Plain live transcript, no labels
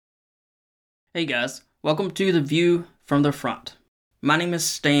Hey guys, welcome to The View from the Front. My name is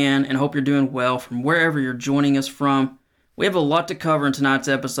Stan and I hope you're doing well from wherever you're joining us from. We have a lot to cover in tonight's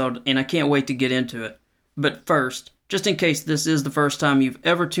episode and I can't wait to get into it. But first, just in case this is the first time you've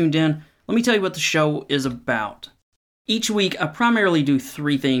ever tuned in, let me tell you what the show is about. Each week I primarily do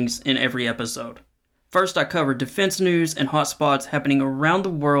three things in every episode. First, I cover defense news and hotspots happening around the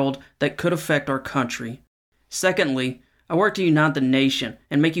world that could affect our country. Secondly, I work to unite the nation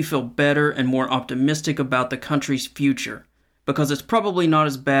and make you feel better and more optimistic about the country's future, because it's probably not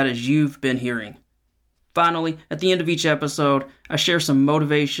as bad as you've been hearing. Finally, at the end of each episode, I share some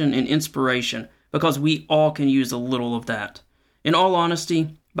motivation and inspiration, because we all can use a little of that. In all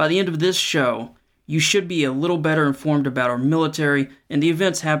honesty, by the end of this show, you should be a little better informed about our military and the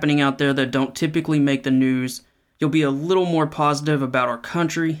events happening out there that don't typically make the news. You'll be a little more positive about our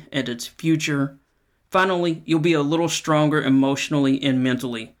country and its future. Finally, you'll be a little stronger emotionally and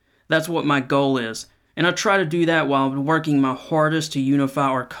mentally. That's what my goal is, and I try to do that while working my hardest to unify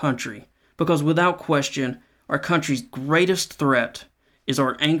our country, because without question, our country's greatest threat is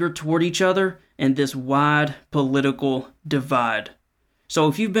our anger toward each other and this wide political divide. So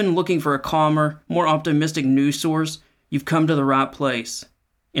if you've been looking for a calmer, more optimistic news source, you've come to the right place.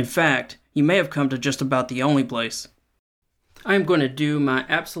 In fact, you may have come to just about the only place. I am going to do my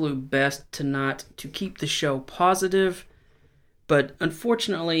absolute best tonight to keep the show positive, but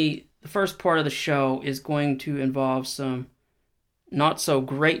unfortunately, the first part of the show is going to involve some not so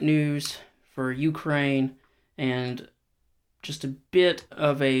great news for Ukraine and just a bit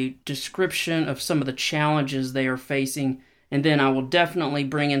of a description of some of the challenges they are facing. And then I will definitely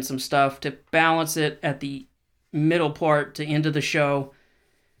bring in some stuff to balance it at the middle part to end of the show,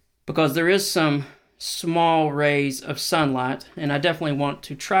 because there is some small rays of sunlight, and I definitely want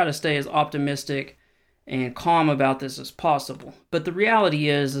to try to stay as optimistic and calm about this as possible. But the reality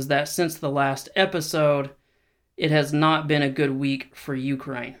is that since the last episode, it has not been a good week for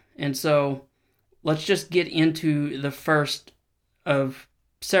Ukraine. And so let's just get into the first of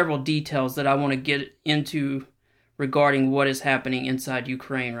several details that I want to get into regarding what is happening inside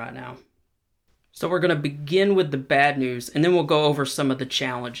Ukraine right now. So we're going to begin with the bad news, and then we'll go over some of the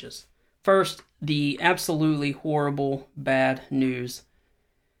challenges. First, the absolutely horrible bad news.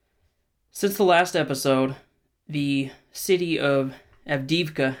 Since the last episode, the city of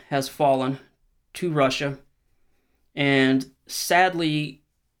Avdiivka has fallen to Russia, and sadly,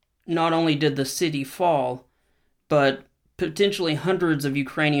 not only did the city fall, but potentially hundreds of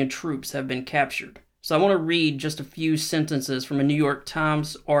Ukrainian troops have been captured. So I want to read just a few sentences from a New York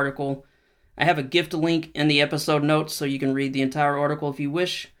Times article. I have a gift link in the episode notes so you can read the entire article if you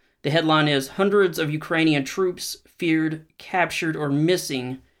wish. The headline is, "Hundreds of Ukrainian troops feared captured or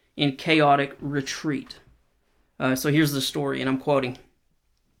missing in chaotic retreat." So here's the story, and I'm quoting.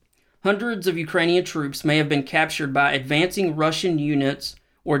 "Hundreds of Ukrainian troops may have been captured by advancing Russian units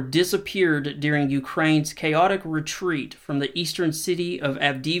or disappeared during Ukraine's chaotic retreat from the eastern city of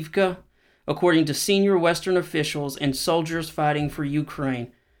Avdiivka, according to senior Western officials and soldiers fighting for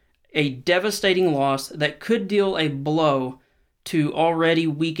Ukraine, a devastating loss that could deal a blow to already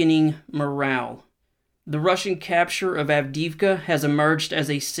weakening morale. The Russian capture of Avdiivka has emerged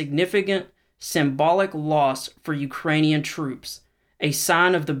as a significant symbolic loss for Ukrainian troops, a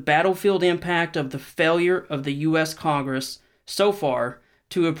sign of the battlefield impact of the failure of the U.S. Congress so far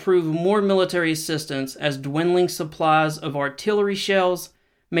to approve more military assistance, as dwindling supplies of artillery shells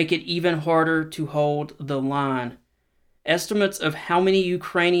make it even harder to hold the line. Estimates of how many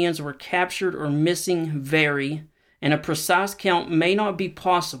Ukrainians were captured or missing vary, and a precise count may not be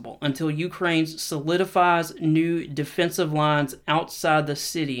possible until Ukraine solidifies new defensive lines outside the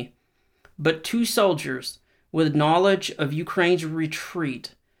city. But two soldiers with knowledge of Ukraine's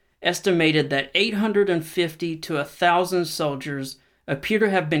retreat estimated that 850 to 1,000 soldiers appear to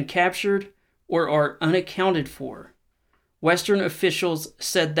have been captured or are unaccounted for. Western officials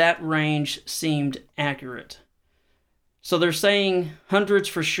said that range seemed accurate." So they're saying hundreds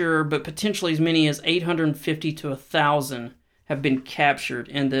for sure, but potentially as many as 850 to 1,000 have been captured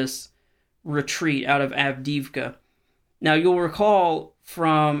in this retreat out of Avdiivka. Now, you'll recall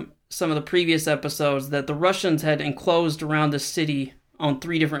from some of the previous episodes that the Russians had enclosed around the city on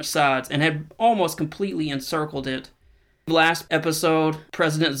 3 different sides and had almost completely encircled it. Last episode,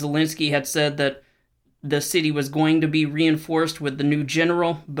 President Zelensky had said that the city was going to be reinforced with the new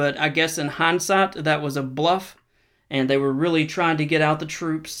general, but I guess in hindsight, that was a bluff, and they were really trying to get out the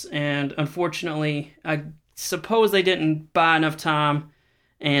troops, and unfortunately, I suppose they didn't buy enough time,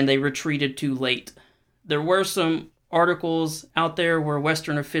 and they retreated too late. There were some articles out there where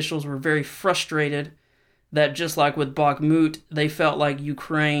Western officials were very frustrated that just like with Bakhmut, they felt like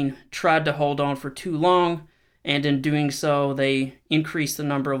Ukraine tried to hold on for too long, and in doing so, they increased the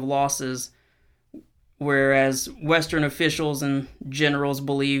number of losses, whereas Western officials and generals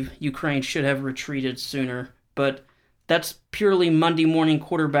believe Ukraine should have retreated sooner. But that's purely Monday morning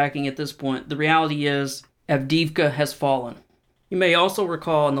quarterbacking at this point. The reality is Avdiivka has fallen. You may also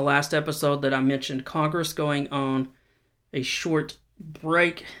recall in the last episode that I mentioned Congress going on a short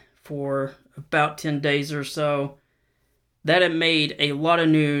break for about 10 days or so. That had made a lot of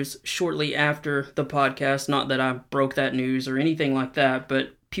news shortly after the podcast. Not that I broke that news or anything like that,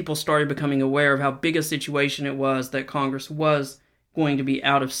 but people started becoming aware of how big a situation it was that Congress was going to be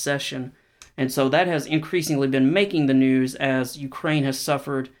out of session. And so that has increasingly been making the news as Ukraine has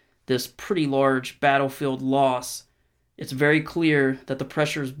suffered this pretty large battlefield loss. It's very clear that the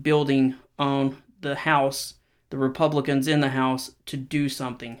pressure is building on the House, the Republicans in the House, to do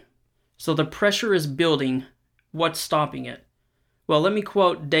something. So the pressure is building. What's stopping it? Well, let me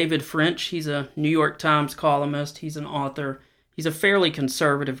quote David French. He's a New York Times columnist. He's an author. He's a fairly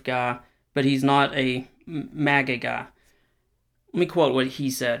conservative guy, but he's not a MAGA guy. Let me quote what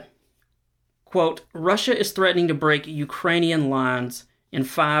he said. Quote, Russia is threatening to break Ukrainian lines in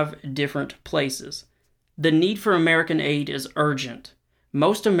 5 different places. The need for American aid is urgent.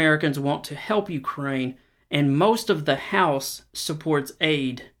 Most Americans want to help Ukraine, and most of the House supports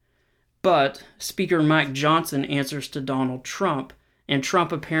aid. But Speaker Mike Johnson answers to Donald Trump, and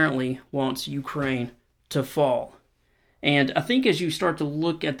Trump apparently wants Ukraine to fall. And I think as you start to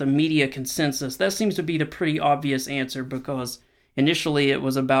look at the media consensus, that seems to be the pretty obvious answer, because initially it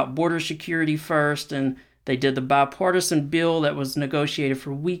was about border security first, and they did the bipartisan bill that was negotiated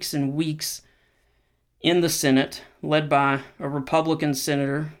for weeks and weeks in the Senate, led by a Republican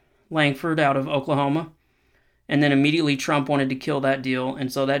Senator, Langford, out of Oklahoma. And then immediately Trump wanted to kill that deal,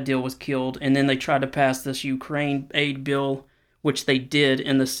 and so that deal was killed. And then they tried to pass this Ukraine aid bill, which they did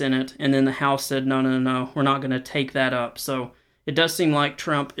in the Senate, and then the House said, no, we're not going to take that up. So it does seem like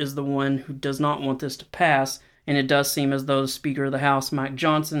Trump is the one who does not want this to pass, and it does seem as though the Speaker of the House, Mike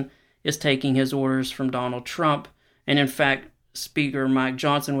Johnson, is taking his orders from Donald Trump. And in fact, Speaker Mike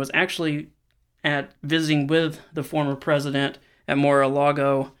Johnson was actually visiting with the former president at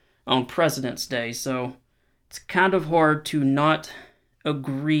Mar-a-Lago on President's Day. So it's kind of hard to not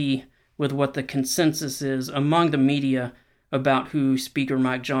agree with what the consensus is among the media about who Speaker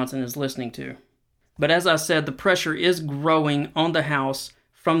Mike Johnson is listening to. But as I said, the pressure is growing on the House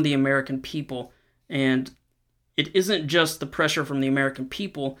from the American people. And it isn't just the pressure from the American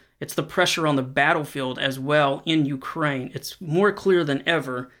people, it's the pressure on the battlefield as well in Ukraine. It's more clear than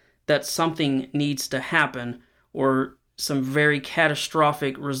ever that something needs to happen, or some very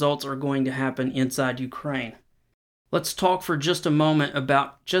catastrophic results are going to happen inside Ukraine. Let's talk for just a moment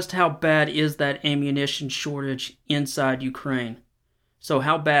about just how bad is that ammunition shortage inside Ukraine. So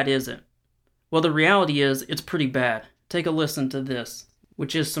how bad is it? Well, the reality is it's pretty bad. Take a listen to this,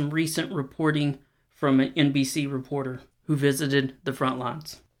 which is some recent reporting from an NBC reporter who visited the front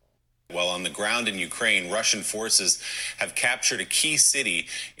lines. Well, on the ground in Ukraine, Russian forces have captured a key city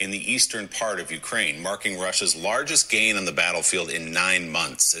in the eastern part of Ukraine, marking Russia's largest gain on the battlefield in 9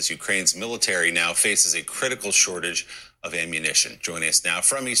 months, as Ukraine's military now faces a critical shortage of ammunition. Joining us now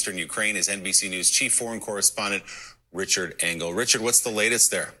from eastern Ukraine is NBC News chief foreign correspondent Richard Engel. Richard, what's the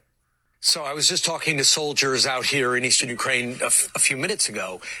latest there? So I was just talking to soldiers out here in eastern Ukraine a few minutes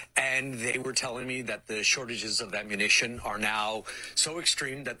ago, and they were telling me that the shortages of ammunition are now so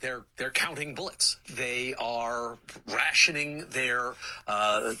extreme that they're counting bullets. They are rationing their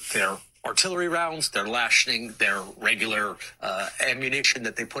artillery rounds. They're rationing their regular ammunition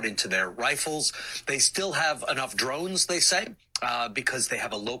that they put into their rifles. They still have enough drones, they say. Because they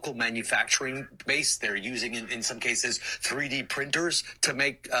have a local manufacturing base. They're using, in some cases, 3D printers to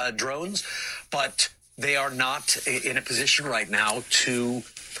make drones. But they are not in a position right now to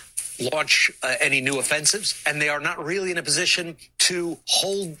launch any new offensives, and they are not really in a position to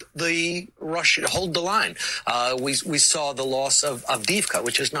hold the line. We saw the loss of Avdiivka,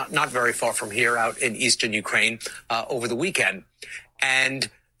 which is not very far from here, out in eastern Ukraine, over the weekend.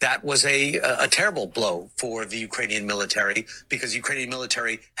 And that was a terrible blow for the Ukrainian military, because the Ukrainian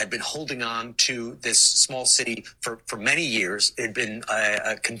military had been holding on to this small city for many years. It had been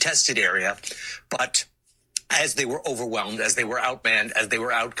a contested area, but as they were overwhelmed, as they were outmanned, as they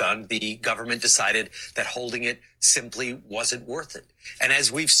were outgunned, the government decided that holding it simply wasn't worth it. And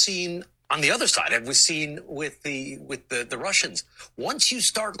as we've seen on the other side, as we've seen with the Russians, once you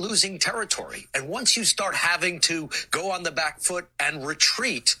start losing territory and once you start having to go on the back foot and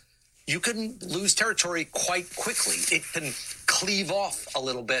retreat, you can lose territory quite quickly. It can cleave off a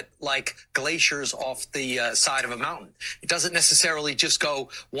little bit like glaciers off the side of a mountain. It doesn't necessarily just go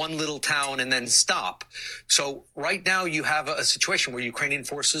one little town and then stop. So right now you have a situation where Ukrainian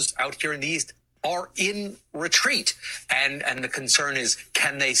forces out here in the east are in retreat. And the concern is,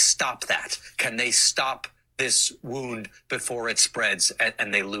 can they stop that? Can they stop this wound before it spreads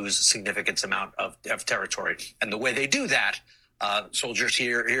and they lose a significant amount of territory? And the way they do that, soldiers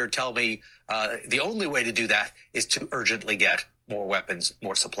here tell me the only way to do that is to urgently get more weapons,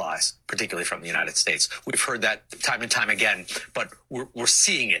 more supplies, particularly from the United States. We've heard that time and time again, but we're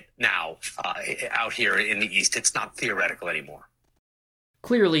seeing it now out here in the East. It's not theoretical anymore.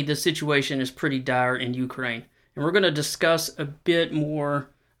 Clearly, the situation is pretty dire in Ukraine, and we're going to discuss a bit more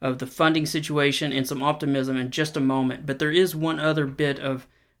of the funding situation and some optimism in just a moment, but there is one other bit of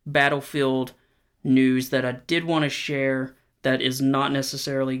battlefield news that I did want to share that is not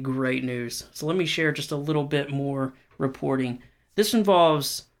necessarily great news. So let me share just a little bit more reporting. This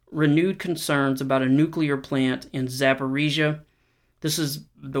involves renewed concerns about a nuclear plant in Zaporizhia. This is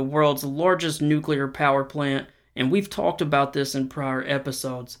the world's largest nuclear power plant, and we've talked about this in prior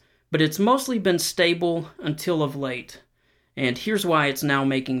episodes, but it's mostly been stable until of late. And here's why it's now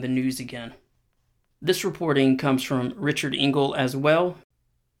making the news again. This reporting comes from Richard Engel as well.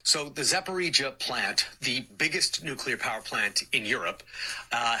 So the Zaporizhia plant, the biggest nuclear power plant in Europe,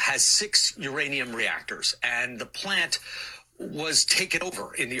 has 6 uranium reactors, and the plant was taken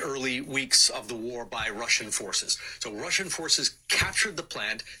over in the early weeks of the war by Russian forces. So Russian forces captured the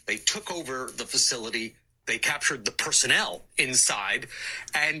plant, they took over the facility, they captured the personnel inside,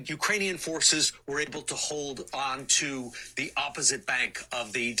 and Ukrainian forces were able to hold on to the opposite bank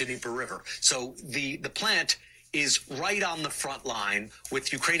of the Dnieper River. So the plant is right on the front line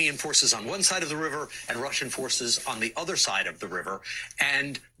with Ukrainian forces on one side of the river and Russian forces on the other side of the river.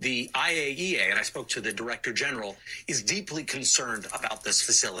 And the IAEA, and I spoke to the Director General, is deeply concerned about this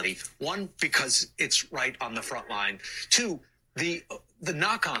facility. One, because it's right on the front line. Two, the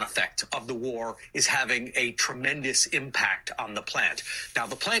knock-on effect of the war is having a tremendous impact on the plant. Now,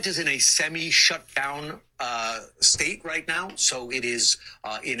 the plant is in a semi-shutdown state right now, so it is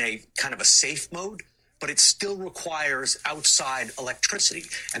in a kind of a safe mode, but it still requires outside electricity.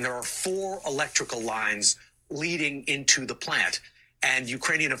 And there are 4 electrical lines leading into the plant. And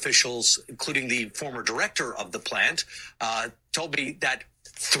Ukrainian officials, including the former director of the plant, told me that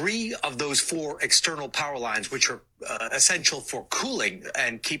 3 of those 4 external power lines, which are essential for cooling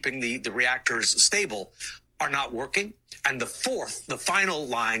and keeping the reactors stable, are not working. And the 4th, the final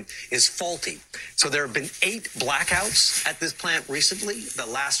line, is faulty. So there have been 8 blackouts at this plant recently, the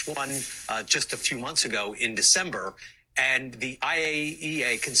last one just a few months ago in December. And the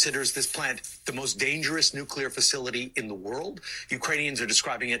IAEA considers this plant the most dangerous nuclear facility in the world. Ukrainians are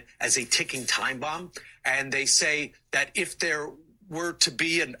describing it as a ticking time bomb. And they say that if there were to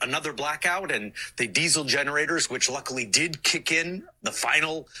be another blackout and the diesel generators, which luckily did kick in, the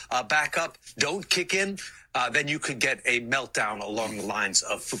final backup don't kick in, then you could get a meltdown along the lines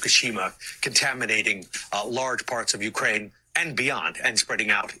of Fukushima, contaminating large parts of Ukraine and beyond, and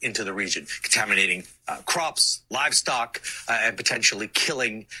spreading out into the region, contaminating crops, livestock, and potentially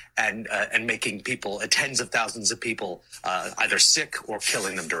killing and making people, tens of thousands of people, either sick or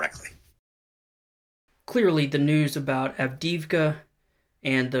killing them directly. Clearly, the news about Avdiivka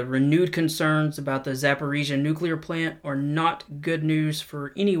and the renewed concerns about the Zaporizhia nuclear plant are not good news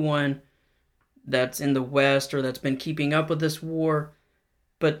for anyone that's in the West or that's been keeping up with this war.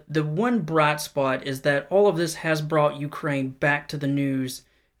 But the one bright spot is that all of this has brought Ukraine back to the news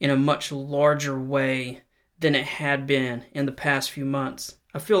in a much larger way than it had been in the past few months.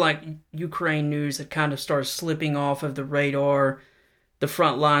 I feel like Ukraine news had kind of started slipping off of the radar. The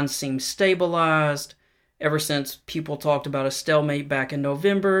front lines seem stabilized. Ever since people talked about a stalemate back in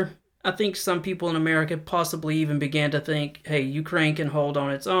November, I think some people in America possibly even began to think, hey, Ukraine can hold on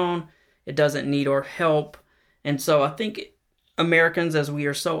its own. It doesn't need our help. And so I think Americans, as we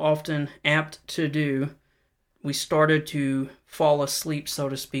are so often apt to do, we started to fall asleep, so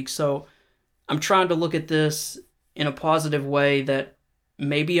to speak. So I'm trying to look at this in a positive way that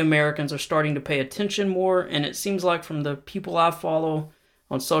maybe Americans are starting to pay attention more. And it seems like from the people I follow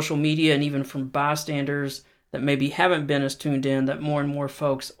on social media and even from bystanders that maybe haven't been as tuned in, that more and more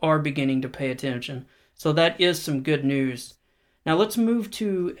folks are beginning to pay attention. So that is some good news. Now let's move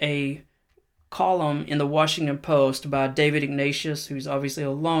to a column in the Washington Post by David Ignatius, who's obviously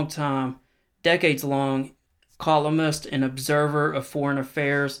a long time, decades-long columnist and observer of foreign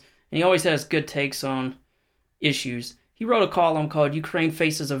affairs, and he always has good takes on issues. He wrote a column called Ukraine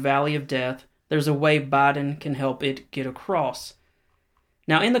Faces a Valley of Death. There's a way Biden can help it get across.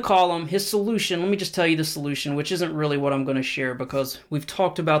 Now, in the column, his solution, let me just tell you the solution, which isn't really what I'm going to share because we've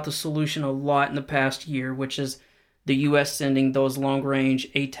talked about the solution a lot in the past year, which is the U.S. sending those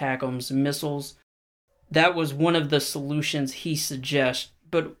long-range ATACMS missiles. That was one of the solutions he suggests,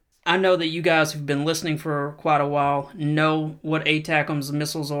 but I know that you guys who've been listening for quite a while know what ATACMS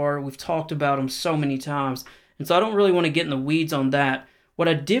missiles are. We've talked about them so many times, and so I don't really want to get in the weeds on that. What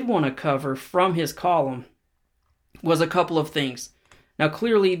I did want to cover from his column was a couple of things. Now,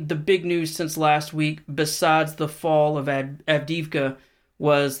 clearly, the big news since last week, besides the fall of Avdiivka,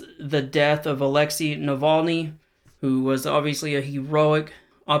 was the death of Alexei Navalny, who was obviously a heroic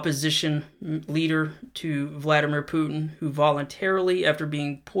opposition leader to Vladimir Putin, who voluntarily, after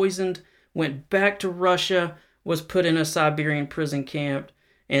being poisoned, went back to Russia, was put in a Siberian prison camp,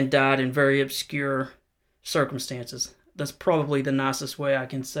 and died in very obscure circumstances. That's probably the nicest way I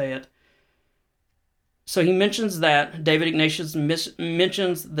can say it. So he mentions that, David Ignatius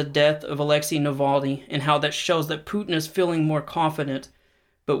mentions the death of Alexei Navalny and how that shows that Putin is feeling more confident.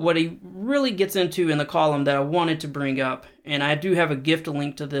 But what he really gets into in the column that I wanted to bring up, and I do have a gift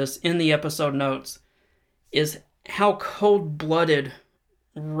link to this in the episode notes, is how cold-blooded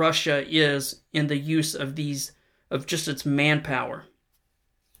Russia is in the use of just its manpower.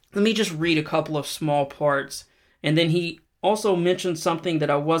 Let me just read a couple of small parts, and then he also mentioned something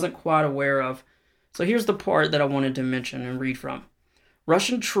that I wasn't quite aware of. So here's the part that I wanted to mention and read from.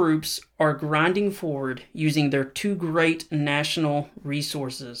 Russian troops are grinding forward using their two great national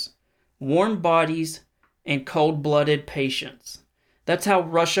resources, warm bodies and cold-blooded patience. That's how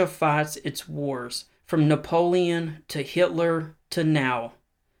Russia fights its wars, from Napoleon to Hitler to now.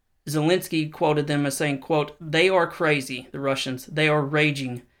 Zelensky quoted them as saying, quote, "They are crazy, the Russians. They are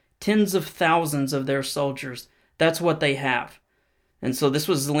raging. Tens of thousands of their soldiers. That's what they have." And so this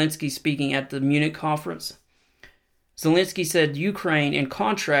was Zelensky speaking at the Munich conference. Zelensky said Ukraine, in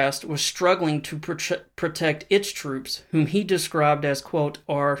contrast, was struggling to protect its troops, whom he described as, quote,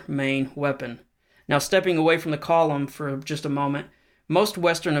 "our main weapon." Now, stepping away from the column for just a moment, most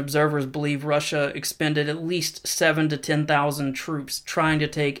Western observers believe Russia expended at least 7,000 to 10,000 troops trying to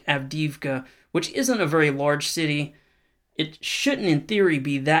take Avdiivka, which isn't a very large city. It shouldn't, in theory,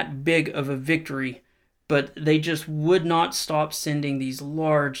 be that big of a victory, but they just would not stop sending these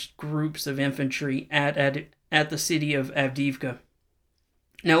large groups of infantry at the city of Avdiivka.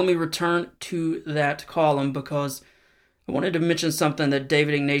 Now let me return to that column because I wanted to mention something that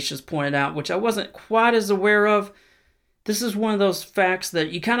David Ignatius pointed out, which I wasn't quite as aware of. This is one of those facts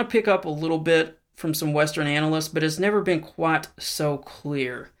that you kind of pick up a little bit from some Western analysts, but it's never been quite so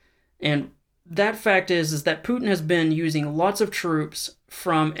clear. And that fact is that Putin has been using lots of troops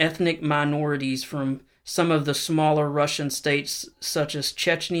from ethnic minorities from some of the smaller Russian states such as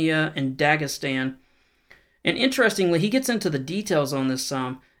Chechnya and Dagestan. And interestingly, he gets into the details on this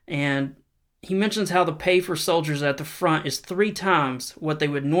some, and he mentions how the pay for soldiers at the front is 3 times what they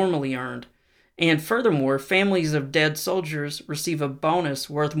would normally earn. And furthermore, families of dead soldiers receive a bonus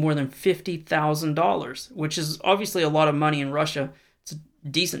worth more than $50,000, which is obviously a lot of money in Russia. It's a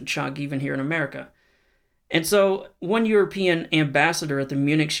decent chunk even here in America. And so one European ambassador at the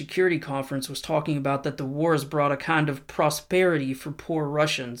Munich Security Conference was talking about that the war has brought a kind of prosperity for poor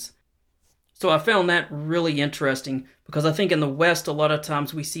Russians. So I found that really interesting because I think in the West a lot of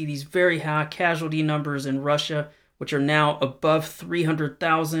times we see these very high casualty numbers in Russia, which are now above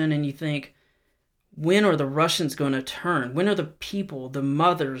 300,000, and you think, when are the Russians going to turn? When are the people, the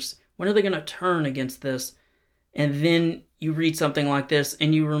mothers, when are they going to turn against this? And then you read something like this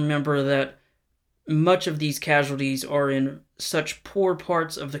and you remember that much of these casualties are in such poor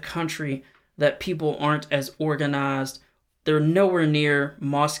parts of the country that people aren't as organized. They're nowhere near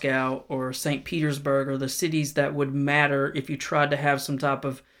Moscow or St. Petersburg or the cities that would matter if you tried to have some type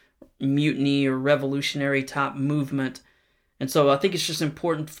of mutiny or revolutionary type movement. And so I think it's just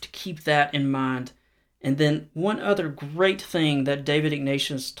important to keep that in mind. And then one other great thing that David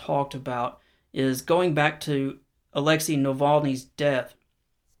Ignatius talked about is going back to Alexei Navalny's death.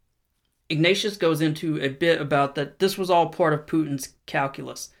 Ignatius goes into a bit about that this was all part of Putin's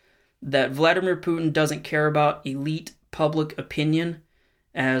calculus, that Vladimir Putin doesn't care about elite public opinion,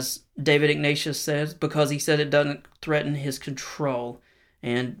 as David Ignatius says, because he said it doesn't threaten his control.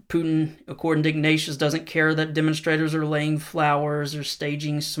 And Putin, according to Ignatius, doesn't care that demonstrators are laying flowers or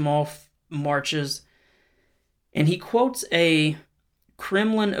staging small marches. And he quotes a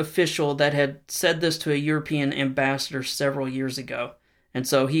Kremlin official that had said this to a European ambassador several years ago. And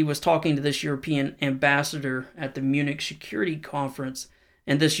so he was talking to this European ambassador at the Munich Security Conference,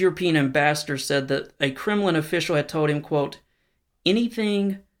 and this European ambassador said that a Kremlin official had told him, quote,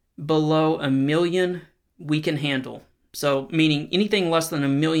 "Anything below 1 million we can handle. So, meaning anything less than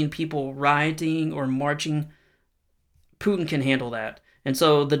 1 million people rioting or marching, Putin can handle that. And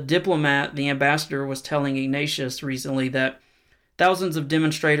so the diplomat, the ambassador, was telling Ignatius recently that thousands of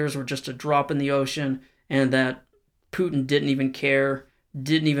demonstrators were just a drop in the ocean and that Putin didn't even care,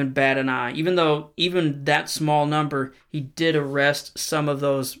 didn't even bat an eye. Even though even that small number, he did arrest some of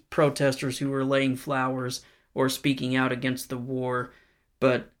those protesters who were laying flowers or speaking out against the war.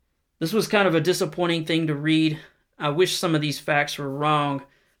 But this was kind of a disappointing thing to read. I wish some of these facts were wrong,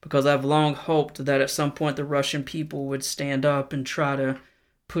 because I've long hoped that at some point the Russian people would stand up and try to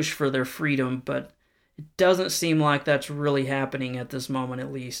push for their freedom, but it doesn't seem like that's really happening at this moment,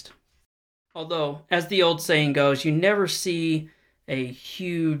 at least. Although, as the old saying goes, you never see a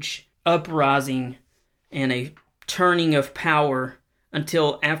huge uprising and a turning of power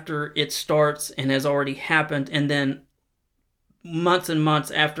until after it starts and has already happened, and then months and months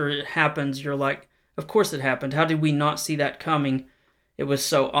after it happens, you're like, of course it happened. How did we not see that coming? It was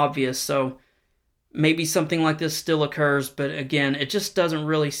so obvious. So maybe something like this still occurs, but again, it just doesn't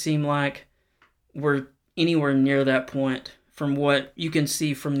really seem like we're anywhere near that point from what you can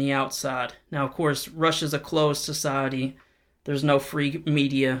see from the outside. Now, of course, Russia's a closed society. There's no free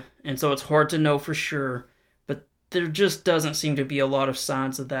media, and so it's hard to know for sure. But there just doesn't seem to be a lot of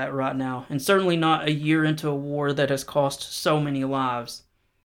signs of that right now, and certainly not a year into a war that has cost so many lives.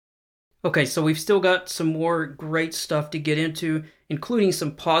 Okay, so we've still got some more great stuff to get into, including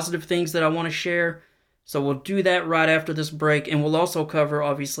some positive things that I want to share. So we'll do that right after this break, and we'll also cover,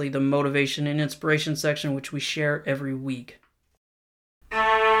 obviously, the motivation and inspiration section, which we share every week.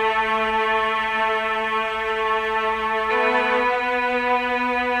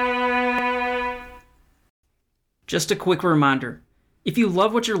 Just a quick reminder, if you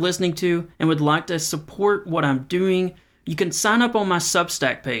love what you're listening to and would like to support what I'm doing, you can sign up on my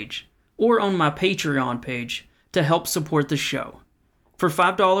Substack page or on my Patreon page to help support the show. For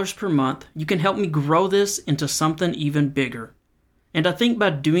 $5 per month, you can help me grow this into something even bigger. And I think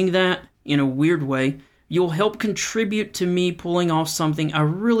by doing that, in a weird way, you'll help contribute to me pulling off something I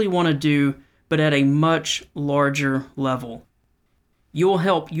really want to do, but at a much larger level. You'll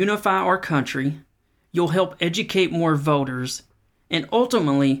help unify our country, you'll help educate more voters, and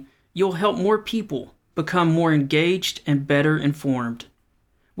ultimately, you'll help more people become more engaged and better informed.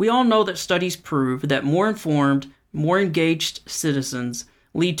 We all know that studies prove that more informed, more engaged citizens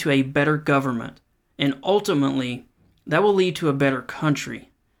lead to a better government, and ultimately, that will lead to a better country.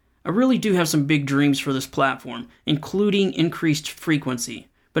 I really do have some big dreams for this platform, including increased frequency,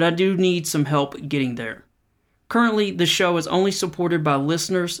 but I do need some help getting there. Currently, the show is only supported by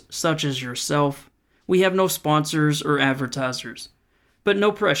listeners such as yourself. We have no sponsors or advertisers. But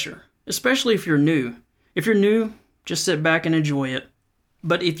no pressure, especially if you're new. If you're new, just sit back and enjoy it.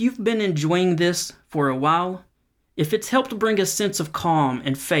 But if you've been enjoying this for a while, if it's helped bring a sense of calm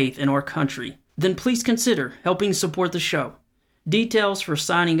and faith in our country, then please consider helping support the show. Details for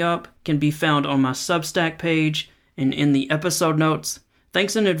signing up can be found on my Substack page and in the episode notes.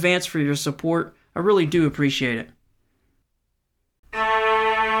 Thanks in advance for your support. I really do appreciate it.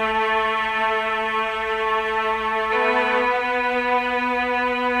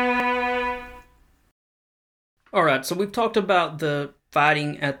 Alright, so we've talked about the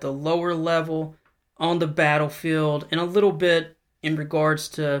fighting at the lower level on the battlefield and a little bit in regards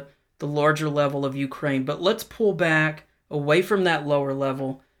to the larger level of Ukraine, but let's pull back away from that lower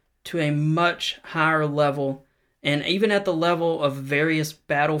level to a much higher level, and even at the level of various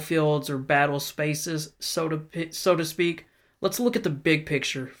battlefields or battle spaces, so to speak. Let's look at the big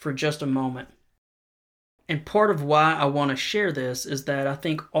picture for just a moment. And part of why I want to share this is that I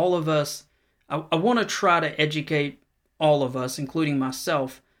think all of us, I want to try to educate all of us, including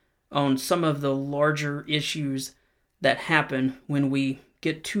myself, on some of the larger issues that happen when we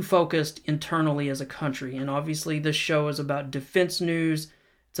get too focused internally as a country. And obviously this show is about defense news.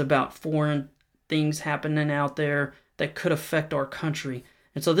 It's about foreign things happening out there that could affect our country.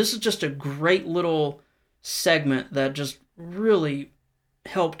 And so this is just a great little segment that just really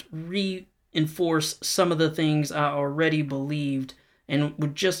helped reinforce some of the things I already believed, and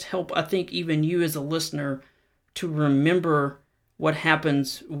would just help, I think, even you as a listener to remember what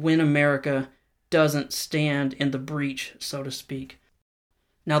happens when America doesn't stand in the breach, so to speak.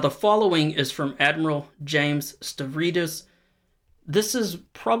 Now, the following is from Admiral James Stavridis. This is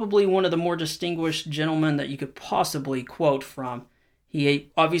probably one of the more distinguished gentlemen that you could possibly quote from.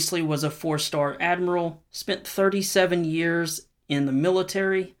 He obviously was a 4-star admiral, spent 37 years in the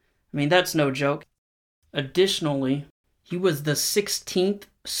military. I mean, that's no joke. Additionally, he was the 16th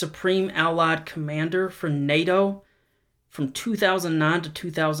Supreme Allied Commander for NATO, from 2009 to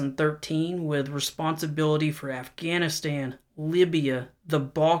 2013 with responsibility for Afghanistan, Libya, the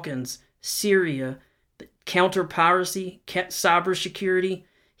Balkans, Syria, counter-piracy, cybersecurity.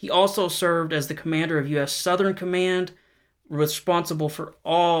 He also served as the commander of U.S. Southern Command, responsible for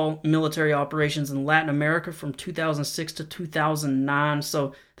all military operations in Latin America from 2006 to 2009.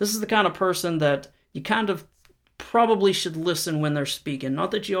 So this is the kind of person that you kind of probably should listen when they're speaking.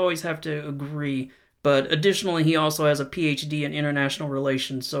 Not that you always have to agree, but additionally, he also has a PhD in international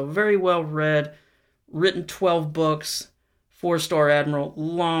relations. So very well read, written 12 books, 4-star admiral,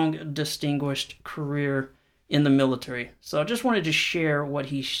 long distinguished career in the military. So I just wanted to share what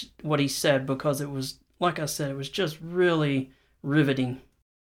he said, because it was, like I said, it was just really riveting.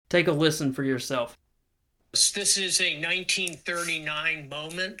 Take a listen for yourself. This is a 1939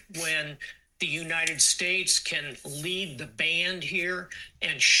 moment when the United States can lead the band here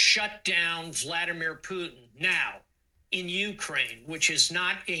and shut down Vladimir Putin now in Ukraine, which is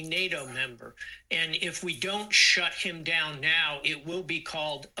not a NATO member. And if we don't shut him down now, it will be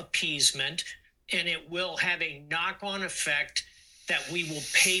called appeasement, and it will have a knock-on effect that we will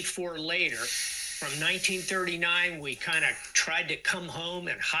pay for later. From 1939, we kind of tried to come home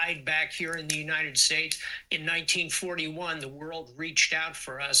and hide back here in the United States. In 1941, the world reached out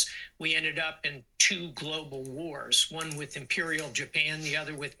for us. We ended up in 2 global wars, one with Imperial Japan, the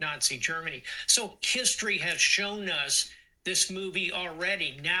other with Nazi Germany. So history has shown us this movie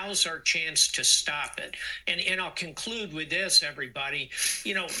already. Now's our chance to stop it. And I'll conclude with this, everybody.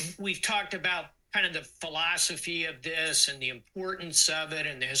 You know, we've talked about kind of the philosophy of this and the importance of it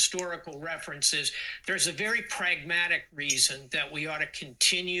and the historical references. There's a very pragmatic reason that we ought to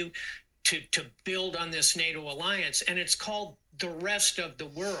continue to build on this NATO alliance, and it's called the rest of the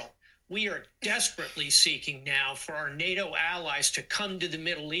world. We are desperately seeking now for our NATO allies to come to the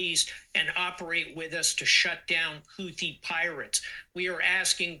Middle East and operate with us to shut down Houthi pirates. We are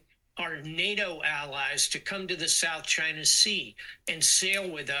asking our NATO allies to come to the South China Sea and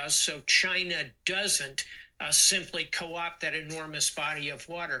sail with us so China doesn't simply co-opt that enormous body of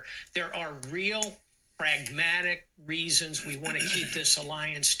water. There are real pragmatic reasons we want to keep this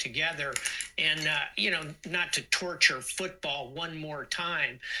alliance together, and not to torture football one more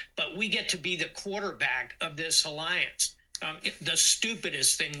time, but we get to be the quarterback of this alliance. The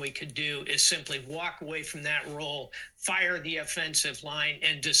stupidest thing we could do is simply walk away from that role, fire the offensive line,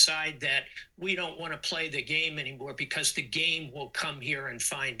 and decide that we don't want to play the game anymore because the game will come here and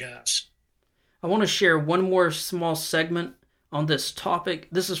find us. I want to share one more small segment on this topic.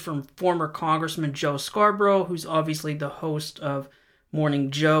 This is from former Congressman Joe Scarborough, who's obviously the host of Morning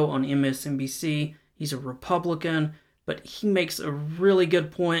Joe on MSNBC. He's a Republican, but he makes a really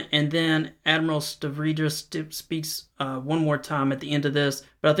good point, and then Admiral Stavridis speaks one more time at the end of this,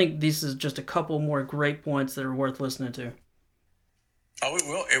 but I think this is just a couple more great points that are worth listening to.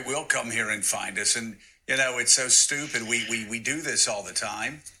 Oh, it will come here and find us, and it's so stupid. We do this all the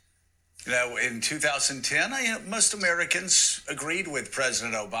time. In 2010, most Americans agreed with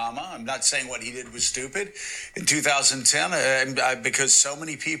President Obama. I'm not saying what he did was stupid. In 2010, because so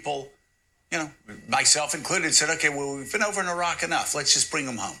many people, myself included, said, okay, well, we've been over in Iraq enough. Let's just bring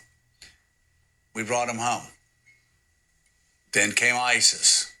them home. We brought them home. Then came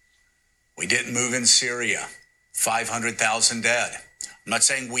ISIS. We didn't move in Syria. 500,000 dead. I'm not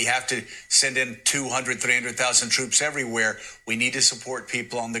saying we have to send in 200, 300,000 troops everywhere. We need to support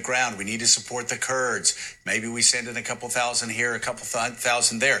people on the ground. We need to support the Kurds. Maybe we send in a couple thousand here, a couple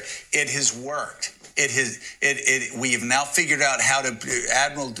thousand there. It has worked. We have now figured out how to,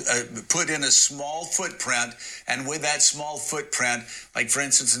 Admiral, put in a small footprint, and with that small footprint, like for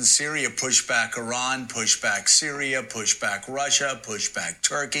instance in Syria, push back Iran, push back Syria, push back Russia, push back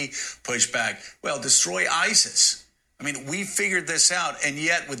Turkey, destroy ISIS. I mean, we figured this out, and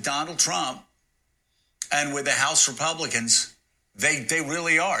yet with Donald Trump and with the House Republicans, they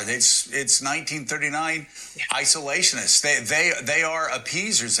really are. It's 1939 isolationists. They are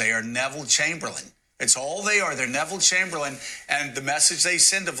appeasers. They are Neville Chamberlain. It's all they are. They're Neville Chamberlain, and the message they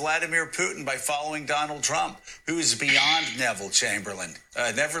send to Vladimir Putin by following Donald Trump, who is beyond Neville Chamberlain.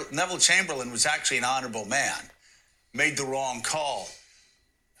 Neville Chamberlain was actually an honorable man, made the wrong call,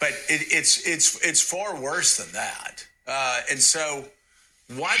 but it's far worse than that. And so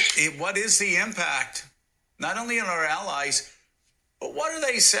what is the impact, not only on our allies, but what are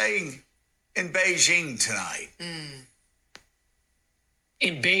they saying in Beijing tonight?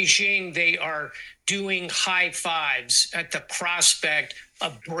 In Beijing, they are doing high fives at the prospect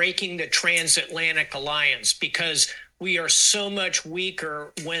of breaking the transatlantic alliance because we are so much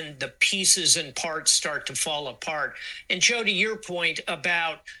weaker when the pieces and parts start to fall apart. And Joe, to your point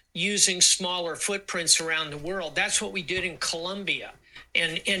about using smaller footprints around the world. That's what we did in Colombia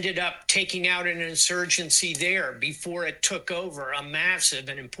and ended up taking out an insurgency there before it took over a massive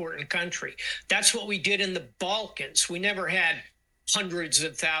and important country. That's what we did in the Balkans. We never had hundreds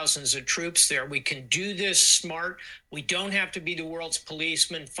of thousands of troops there. We can do this smart. We don't have to be the world's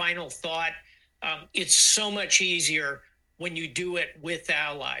policeman. Final thought, it's so much easier when you do it with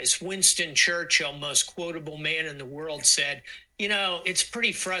allies. Winston Churchill, most quotable man in the world, said, it's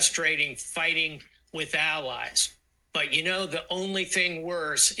pretty frustrating fighting with allies. But, the only thing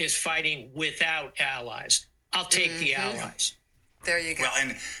worse is fighting without allies. I'll take the allies. There you go. Well,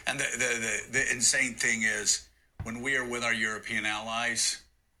 and the insane thing is, when we are with our European allies,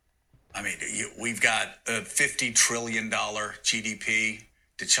 I mean, we've got a $50 trillion GDP,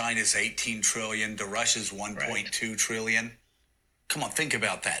 to China's $18 trillion, to Russia's $1.2 trillion. Come on, think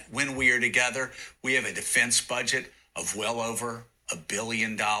about that. When we are together, we have a defense budget of well over $1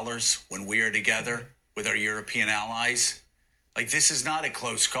 billion when we are together with our European allies. Like, this is not a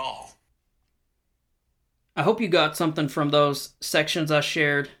close call. I hope you got something from those sections I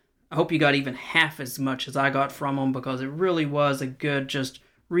shared. I hope you got even half as much as I got from them, because it really was a good just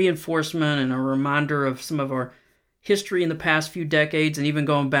reinforcement and a reminder of some of our history in the past few decades, and even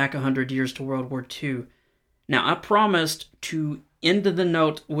going back 100 years to World War II. Now, I promised to end the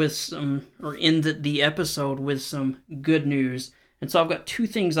note with some, or end the episode with some good news, and so I've got two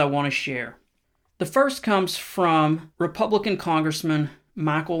things I want to share. The first comes from Republican Congressman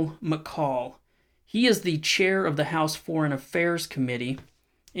Michael McCaul. He is the chair of the House Foreign Affairs Committee,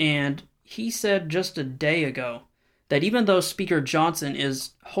 and he said just a day ago that even though Speaker Johnson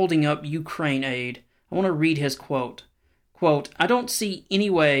is holding up Ukraine aid, I want to read his quote. Quote, "I don't see any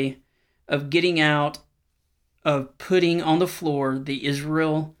way of getting out of putting on the floor the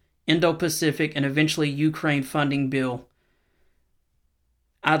Israel, Indo-Pacific, and eventually Ukraine funding bill.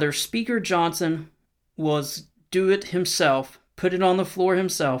 Either Speaker Johnson will do it himself, put it on the floor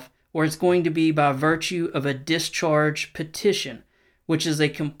himself, or it's going to be by virtue of a discharge petition, which is a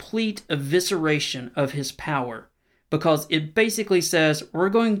complete evisceration of his power, because it basically says we're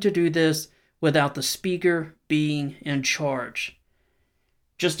going to do this without the Speaker being in charge."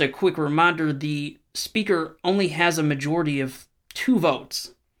 Just a quick reminder, the Speaker only has a majority of 2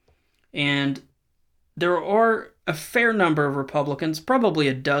 votes, and there are a fair number of Republicans, probably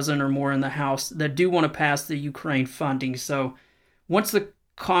a dozen or more in the House, that do want to pass the Ukraine funding. So once the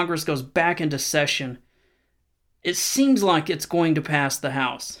Congress goes back into session, it seems like it's going to pass the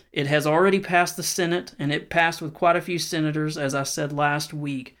House. It has already passed the Senate, and it passed with quite a few senators, as I said last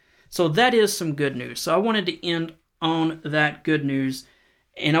week. So that is some good news. So I wanted to end on that good news,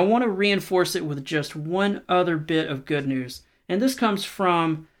 and I want to reinforce it with just one other bit of good news. And this comes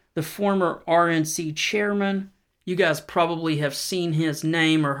from the former RNC chairman. You guys probably have seen his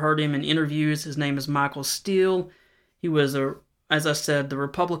name or heard him in interviews. His name is Michael Steele. He was, as I said, the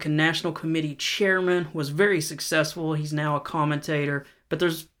Republican National Committee chairman, was very successful. He's now a commentator. But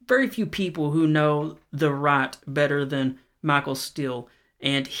there's very few people who know the right better than Michael Steele.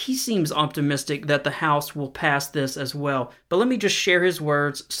 And he seems optimistic that the House will pass this as well. But let me just share his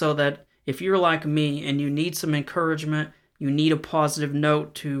words so that if you're like me and you need some encouragement, you need a positive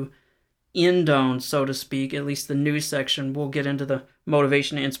note to end on, so to speak, at least the news section. We'll get into the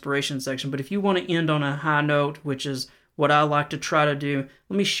motivation and inspiration section. But if you want to end on a high note, which is what I like to try to do,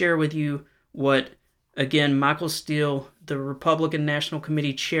 let me share with you what, again, Michael Steele, the Republican National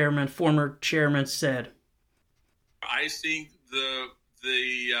Committee chairman, former chairman, said. I think the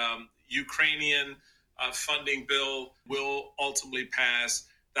Ukrainian funding bill will ultimately pass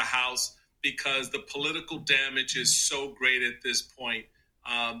the House because the political damage is so great at this point.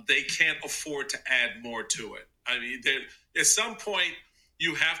 They can't afford to add more to it. I mean, at some point,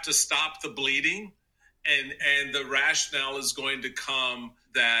 you have to stop the bleeding, and the rationale is going to come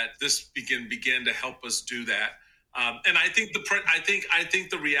that this begin to help us do that. And I think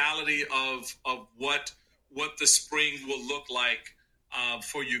the reality of what the spring will look like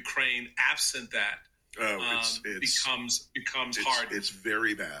for Ukraine, absent that, becomes hard. It's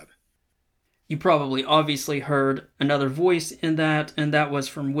very bad. You probably obviously heard another voice in that, and that was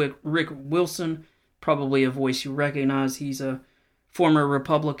from Rick Wilson, probably a voice you recognize. He's a former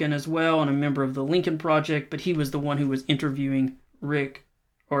Republican as well and a member of the Lincoln Project, but he was the one who was interviewing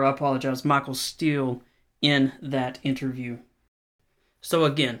Michael Steele in that interview. So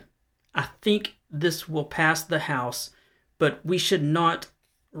again, I think this will pass the House, but we should not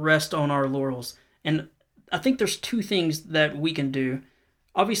rest on our laurels. And I think there's 2 things that we can do.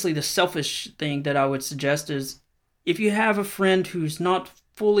 Obviously, the selfish thing that I would suggest is if you have a friend who's not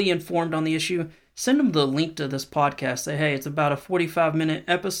fully informed on the issue, send them the link to this podcast. Say, hey, it's about a 45-minute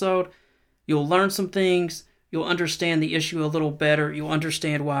episode. You'll learn some things. You'll understand the issue a little better. You'll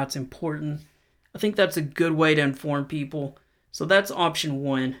understand why it's important. I think that's a good way to inform people. So that's option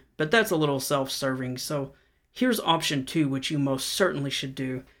 1, but that's a little self-serving. So here's option 2, which you most certainly should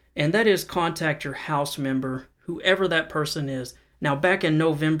do, and that is contact your House member, whoever that person is. Now, back in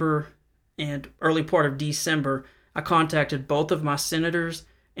November and early part of December, I contacted both of my senators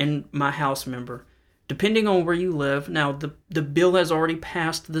and my House member. Depending on where you live, now the bill has already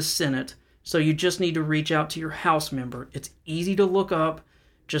passed the Senate, so you just need to reach out to your House member. It's easy to look up.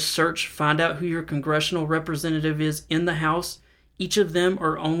 Just search, find out who your congressional representative is in the House. Each of them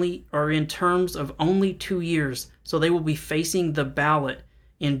are in terms of only 2 years, so they will be facing the ballot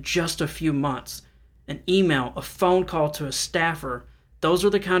in just a few months. An email, a phone call to a staffer, those are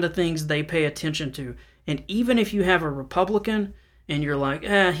the kind of things they pay attention to. And even if you have a Republican and you're like,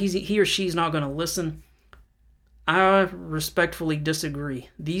 he or she's not going to listen, I respectfully disagree.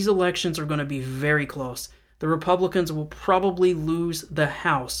 These elections are going to be very close. The Republicans will probably lose the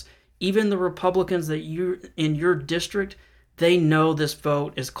House. Even the Republicans that you in your district, they know this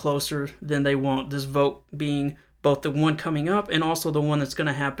vote is closer than they want. This vote being both the one coming up and also the one that's going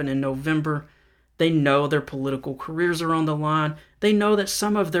to happen in November. They know their political careers are on the line. They know that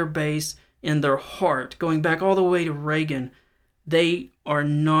some of their base in their heart, going back all the way to Reagan, they are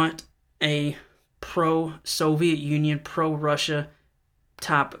not a pro-Soviet Union, pro-Russia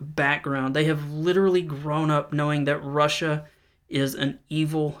type background. They have literally grown up knowing that Russia is an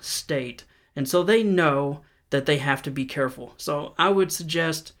evil state. And so they know that they have to be careful. So I would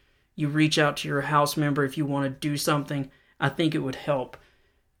suggest you reach out to your House member if you want to do something. I think it would help.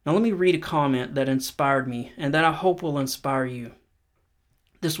 Now let me read a comment that inspired me and that I hope will inspire you.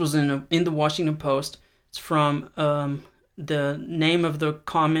 This was in the Washington Post. It's from the name of the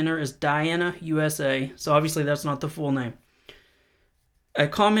commenter is Diana USA. So obviously that's not the full name. A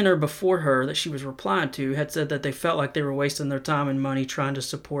commenter before her that she was replying to had said that they felt like they were wasting their time and money trying to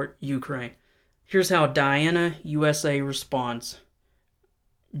support Ukraine. Here's how Diana USA responds.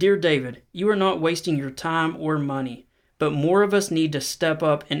 Dear David, you are not wasting your time or money, but more of us need to step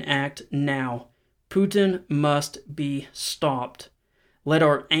up and act now. Putin must be stopped. Let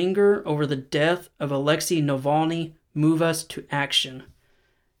our anger over the death of Alexei Navalny move us to action.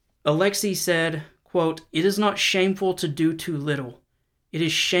 Alexei said, quote, "It is not shameful to do too little. It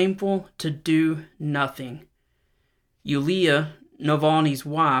is shameful to do nothing." Yulia, Navalny's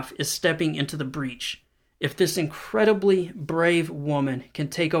wife, is stepping into the breach. If this incredibly brave woman can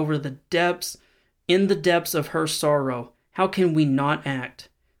take over the depths of her sorrow, how can we not act?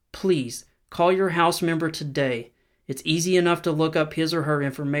 Please, call your House member today. It's easy enough to look up his or her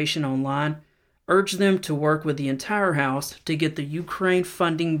information online. Urge them to work with the entire House to get the Ukraine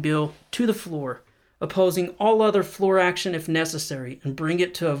funding bill to the floor, opposing all other floor action if necessary, and bring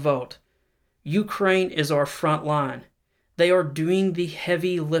it to a vote. Ukraine is our front line. They are doing the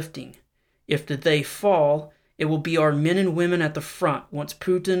heavy lifting. If they fall, it will be our men and women at the front once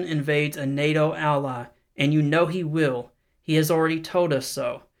Putin invades a NATO ally, and you know he will. He has already told us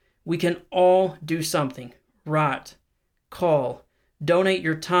so. We can all do something. Write, call, donate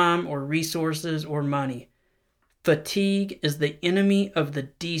your time or resources or money. Fatigue is the enemy of the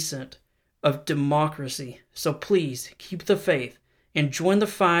decent, of democracy. So please keep the faith and join the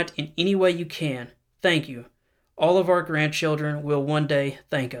fight in any way you can. Thank you. All of our grandchildren will one day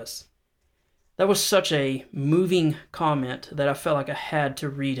thank us. That was such a moving comment that I felt like I had to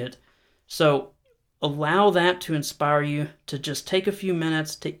read it. So allow that to inspire you to just take a few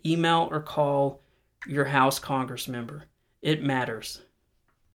minutes to email or call your House Congress member. It matters.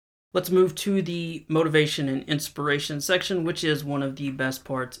 Let's move to the motivation and inspiration section, which is one of the best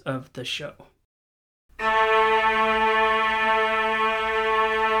parts of the show.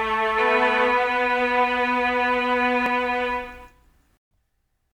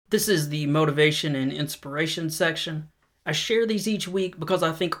 This is the motivation and inspiration section. I share these each week because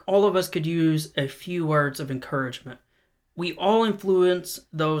I think all of us could use a few words of encouragement. We all influence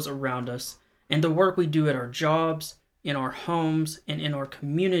those around us, and the work we do at our jobs, in our homes, and in our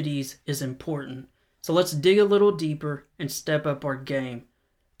communities is important. So let's dig a little deeper and step up our game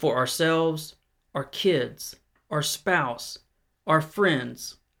for ourselves, our kids, our spouse, our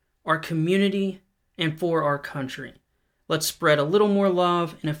friends, our community, and for our country. Let's spread a little more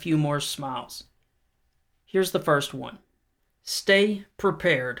love and a few more smiles. Here's the first one. Stay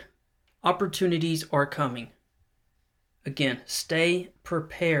prepared. Opportunities are coming. Again, stay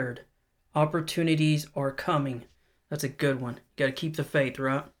prepared. Opportunities are coming. That's a good one. Got to keep the faith,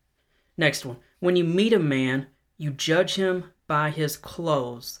 right? Next one. When you meet a man, you judge him by his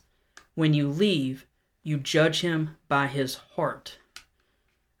clothes. When you leave, you judge him by his heart.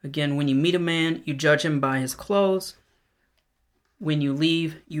 Again, when you meet a man, you judge him by his clothes. When you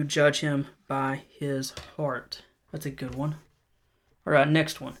leave, you judge him by his heart. That's a good one. All right,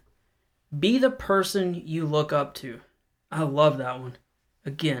 next one. Be the person you look up to. I love that one.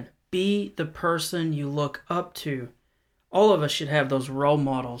 Again, be the person you look up to. All of us should have those role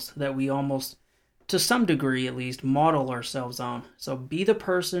models that we almost, to some degree at least, model ourselves on. So be the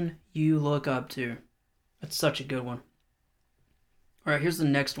person you look up to. That's such a good one. All right, here's the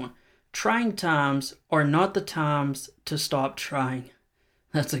next one. Trying times are not the times to stop trying.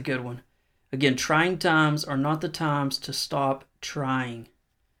 That's a good one. Again, trying times are not the times to stop trying.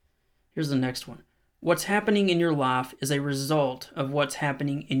 Here's the next one. What's happening in your life is a result of what's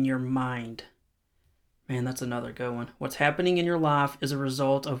happening in your mind. Man, that's another good one. What's happening in your life is a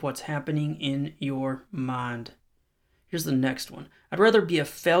result of what's happening in your mind. Here's the next one. I'd rather be a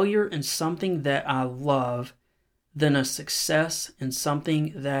failure in something that I love than a success in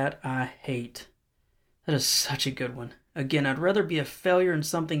something that I hate. That is such a good one. Again, I'd rather be a failure in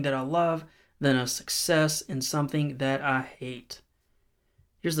something that I love than a success in something that I hate.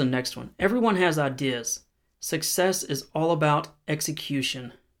 Here's the next one. Everyone has ideas. Success is all about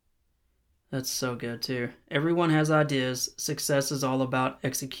execution. That's so good too. Everyone has ideas. Success is all about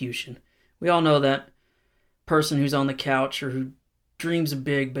execution. We all know that person who's on the couch or who dreams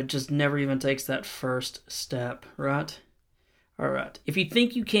big but just never even takes that first step, right? All right. If you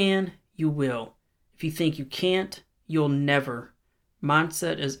think you can, you will. If you think you can't, you'll never.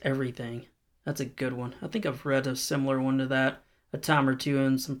 Mindset is everything. That's a good one. I think I've read a similar one to that a time or two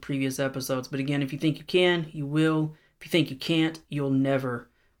in some previous episodes. But again, if you think you can, you will. If you think you can't, you'll never.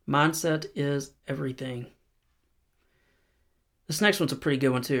 Mindset is everything. This next one's a pretty good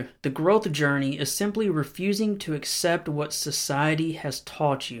one too. The growth journey is simply refusing to accept what society has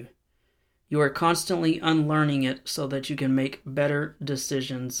taught you. You are constantly unlearning it so that you can make better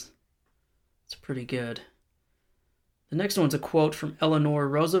decisions. It's pretty good. The next one's a quote from Eleanor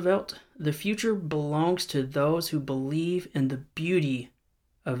Roosevelt. The future belongs to those who believe in the beauty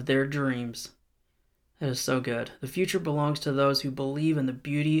of their dreams. That is so good. The future belongs to those who believe in the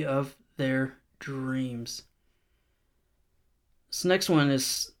beauty of their dreams. This next one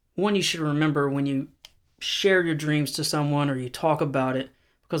is one you should remember when you share your dreams to someone or you talk about it.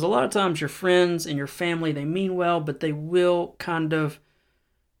 Because a lot of times your friends and your family, they mean well, but they will kind of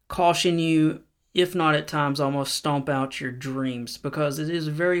caution you, if not at times almost stomp out your dreams. Because it is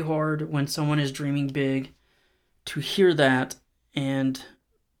very hard when someone is dreaming big to hear that and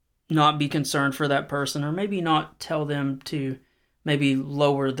not be concerned for that person, or maybe not tell them to maybe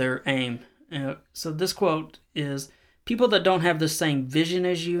lower their aim. So this quote is, people that don't have the same vision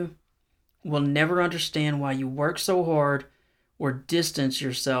as you will never understand why you work so hard or distance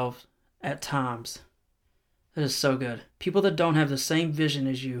yourself at times. That is so good. People that don't have the same vision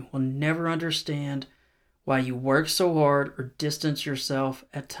as you will never understand why you work so hard or distance yourself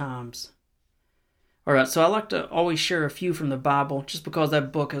at times. Alright, so I like to always share a few from the Bible just because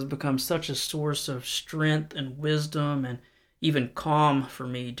that book has become such a source of strength and wisdom and even calm for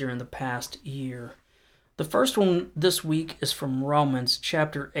me during the past year. The first one this week is from Romans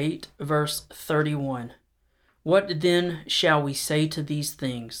chapter 8, verse 31. What then shall we say to these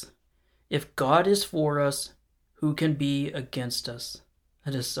things? If God is for us, who can be against us?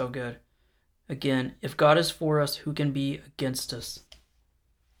 That is so good. Again, if God is for us, who can be against us?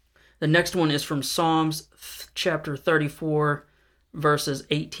 The next one is from Psalms chapter 34, verses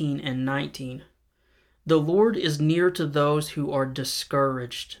 18 and 19. The Lord is near to those who are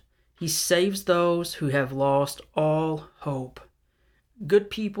discouraged. He saves those who have lost all hope.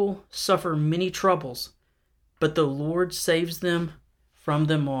 Good people suffer many troubles, but the Lord saves them from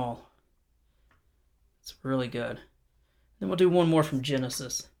them all. It's really good. Then we'll do one more from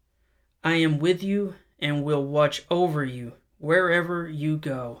Genesis. I am with you and will watch over you wherever you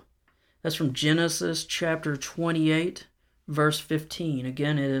go. That's from Genesis chapter 28, verse 15.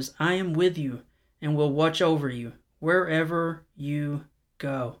 Again, it is, I am with you and will watch over you wherever you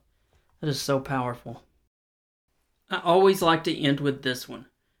go. That is so powerful. I always like to end with this one.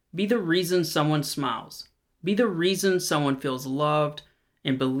 Be the reason someone smiles. Be the reason someone feels loved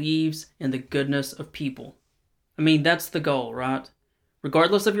and believes in the goodness of people. I mean, that's the goal, right?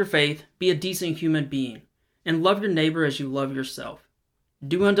 Regardless of your faith, be a decent human being and love your neighbor as you love yourself.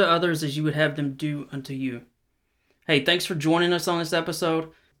 Do unto others as you would have them do unto you. Hey, thanks for joining us on this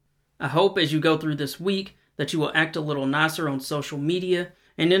episode. I hope as you go through this week that you will act a little nicer on social media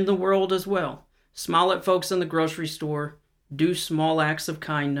and in the world as well. Smile at folks in the grocery store. Do small acts of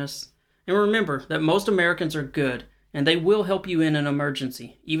kindness. And remember that most Americans are good and they will help you in an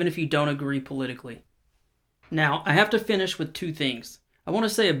emergency, even if you don't agree politically. Now, I have to finish with two things. I want to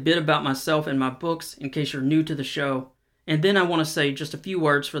say a bit about myself and my books in case you're new to the show, and then I want to say just a few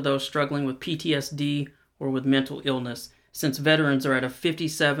words for those struggling with PTSD or with mental illness, since veterans are at a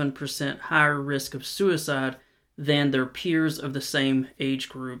 57% higher risk of suicide than their peers of the same age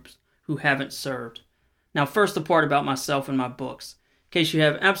groups who haven't served. Now, first, the part about myself and my books. In case you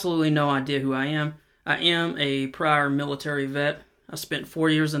have absolutely no idea who I am a prior military vet. I spent 4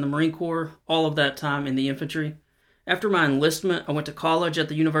 years in the Marine Corps, all of that time in the infantry. After my enlistment, I went to college at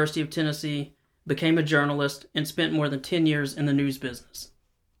the University of Tennessee, became a journalist, and spent more than 10 years in the news business.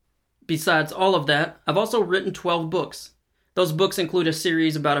 Besides all of that, I've also written 12 books. Those books include a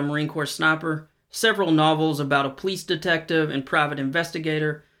series about a Marine Corps sniper, several novels about a police detective and private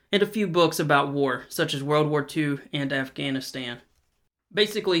investigator, and a few books about war, such as World War II and Afghanistan.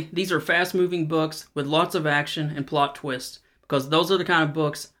 Basically, these are fast-moving books with lots of action and plot twists, because those are the kind of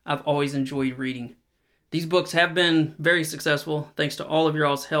books I've always enjoyed reading. These books have been very successful, thanks to all of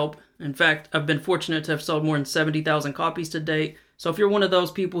y'all's help. In fact, I've been fortunate to have sold more than 70,000 copies to date, so if you're one of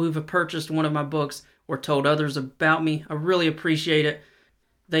those people who've purchased one of my books or told others about me, I really appreciate it.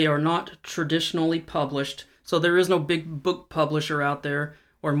 They are not traditionally published, so there is no big book publisher out there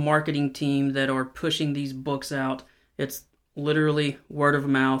or marketing team that are pushing these books out. It's literally word of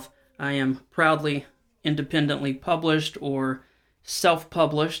mouth. I am proudly independently published, or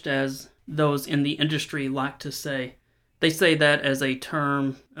self-published as those in the industry like to say. They say that as a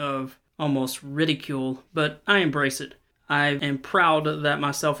term of almost ridicule, but I embrace it. I am proud that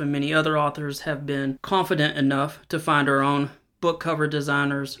myself and many other authors have been confident enough to find our own book cover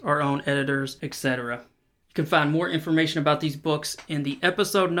designers, our own editors, etc. You can find more information about these books in the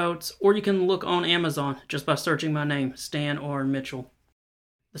episode notes, or you can look on Amazon just by searching my name, Stan R. Mitchell.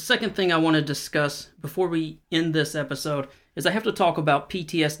 The second thing I want to discuss before we end this episode is I have to talk about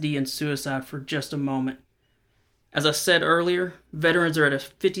PTSD and suicide for just a moment. As I said earlier, veterans are at a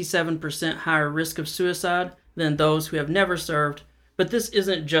 57% higher risk of suicide than those who have never served, but this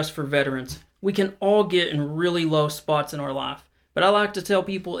isn't just for veterans. We can all get in really low spots in our life. But I like to tell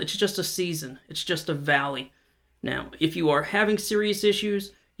people it's just a season. It's just a valley. Now, if you are having serious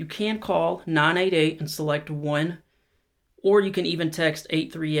issues, you can call 988 and select 1, or you can even text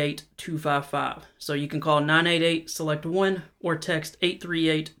 838-255. So you can call 988, select 1, or text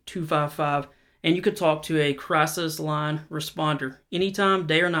 838-255, and you could talk to a crisis line responder anytime,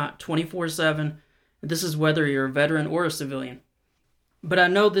 day or night, 24/7. This is whether you're a veteran or a civilian. But I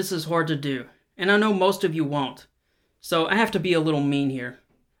know this is hard to do, and I know most of you won't. So I have to be a little mean here.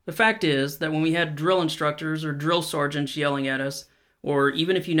 The fact is that when we had drill instructors or drill sergeants yelling at us, or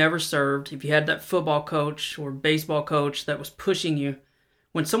even if you never served, if you had that football coach or baseball coach that was pushing you,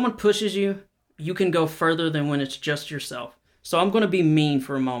 when someone pushes you, you can go further than when it's just yourself. So I'm going to be mean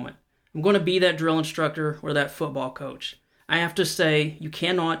for a moment. I'm going to be that drill instructor or that football coach. I have to say, you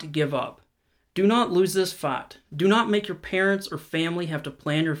cannot give up. Do not lose this fight. Do not make your parents or family have to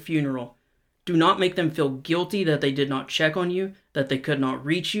plan your funeral. Do not make them feel guilty that they did not check on you, that they could not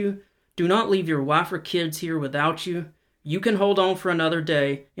reach you. Do not leave your wife or kids here without you. You can hold on for another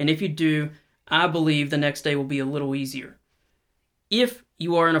day, and if you do, I believe the next day will be a little easier. If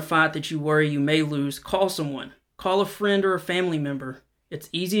you are in a fight that you worry you may lose, call someone. Call a friend or a family member. It's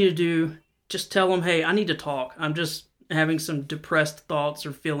easy to do. Just tell them, hey, I need to talk. I'm just having some depressed thoughts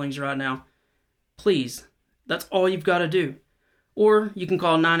or feelings right now. Please, that's all you've got to do. Or you can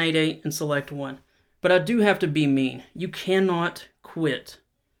call 988 and select 1. But I do have to be mean. You cannot quit.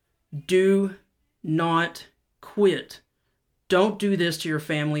 Do not quit. Don't do this to your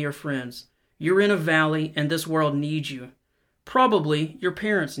family or friends. You're in a valley and this world needs you. Probably your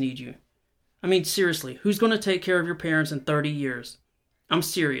parents need you. I mean, seriously, who's going to take care of your parents in 30 years? I'm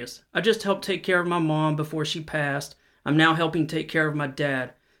serious. I just helped take care of my mom before she passed. I'm now helping take care of my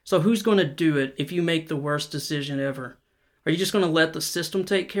dad. So who's going to do it if you make the worst decision ever? Are you just going to let the system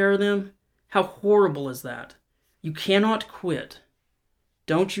take care of them? How horrible is that? You cannot quit.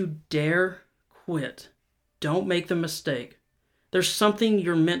 Don't you dare quit. Don't make the mistake. There's something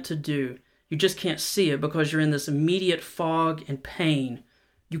you're meant to do. You just can't see it because you're in this immediate fog and pain.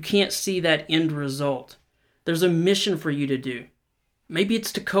 You can't see that end result. There's a mission for you to do. Maybe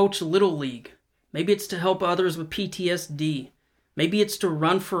it's to coach Little League. Maybe it's to help others with PTSD. Maybe it's to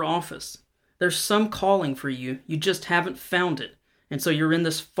run for office. There's some calling for you. You just haven't found it. And so you're in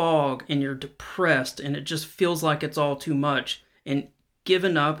this fog and you're depressed and it just feels like it's all too much. And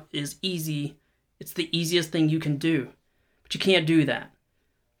giving up is easy. It's the easiest thing you can do. But you can't do that.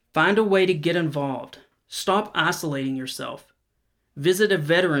 Find a way to get involved. Stop isolating yourself. Visit a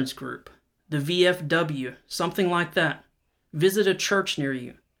veterans group. the VFW, something like that. Visit a church near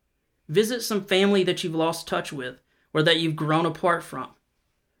you. Visit some family that you've lost touch with or that you've grown apart from.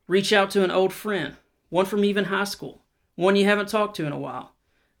 Reach out to an old friend, one from even high school, one you haven't talked to in a while.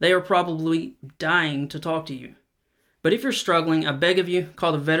 They are probably dying to talk to you. But if you're struggling, I beg of you,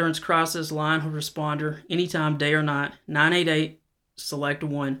 call the Veterans Crisis Line Responder anytime, day or night,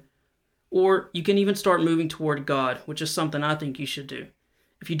 988-SELECT-1. Or you can even start moving toward God, which is something I think you should do.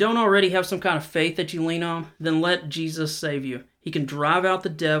 If you don't already have some kind of faith that you lean on, then let Jesus save you. He can drive out the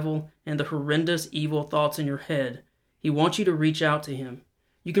devil and the horrendous evil thoughts in your head. He wants you to reach out to him.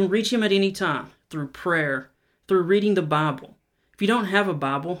 You can reach him at any time, through prayer, through reading the Bible. If you don't have a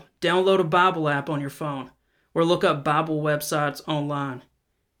Bible, download a Bible app on your phone, or look up Bible websites online.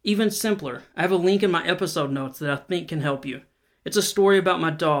 Even simpler, I have a link in my episode notes that I think can help you. It's a story about my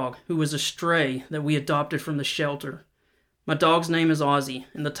dog, who was a stray that we adopted from the shelter. My dog's name is Ozzy,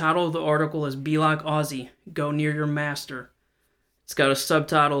 and the title of the article is Be Like Ozzy, Go Near Your Master. It's got a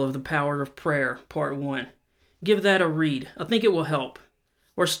subtitle of The Power of Prayer, Part 1. Give that a read. I think it will help.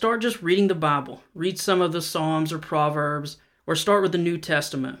 Or start just reading the Bible. Read some of the Psalms or Proverbs, or start with the New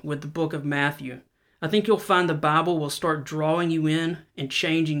Testament, with the book of Matthew. I think you'll find the Bible will start drawing you in and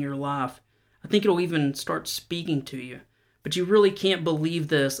changing your life. I think it'll even start speaking to you. But you really can't believe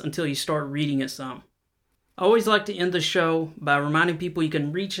this until you start reading it some. I always like to end the show by reminding people you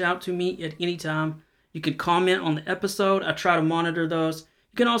can reach out to me at any time. You can comment on the episode. I try to monitor those.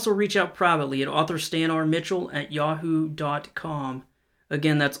 You can also reach out privately at authorstanrmitchell@yahoo.com.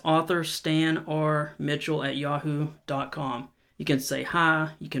 Again, that's authorstanrmitchell@yahoo.com. You can say hi,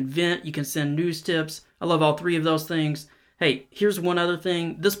 you can vent, you can send news tips. I love all three of those things. Hey, here's one other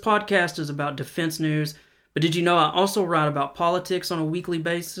thing. This podcast is about defense news, but did you know I also write about politics on a weekly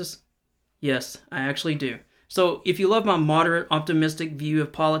basis? Yes, I actually do. So if you love my moderate, optimistic view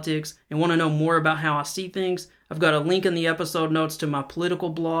of politics and want to know more about how I see things, I've got a link in the episode notes to my political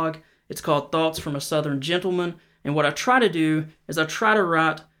blog. It's called Thoughts from a Southern Gentleman. And what I try to do is I try to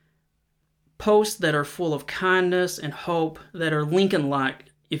write posts that are full of kindness and hope, that are Lincoln-like,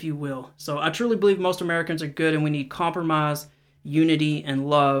 if you will. So I truly believe most Americans are good and we need compromise, unity, and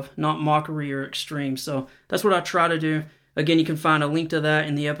love, not mockery or extreme. So that's what I try to do. Again, you can find a link to that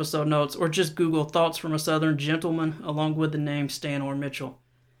in the episode notes, or just Google Thoughts from a Southern Gentleman along with the name Stan R. Mitchell.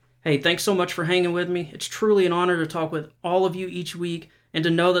 Hey, thanks so much for hanging with me. It's truly an honor to talk with all of you each week and to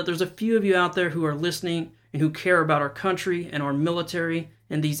know that there's a few of you out there who are listening and who care about our country and our military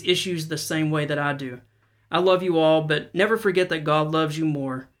and these issues the same way that I do. I love you all, but never forget that God loves you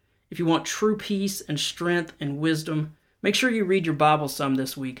more. If you want true peace and strength and wisdom, make sure you read your Bible some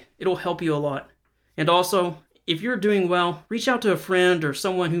this week. It'll help you a lot. And also, if you're doing well, reach out to a friend or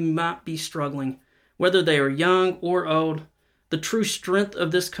someone who might be struggling, whether they are young or old. The true strength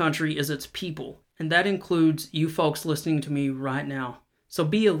of this country is its people, and that includes you folks listening to me right now. So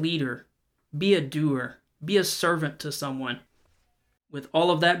be a leader, be a doer, be a servant to someone. With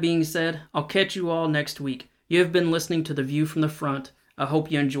all of that being said, I'll catch you all next week. You have been listening to The View from the Front. I hope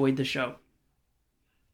you enjoyed the show.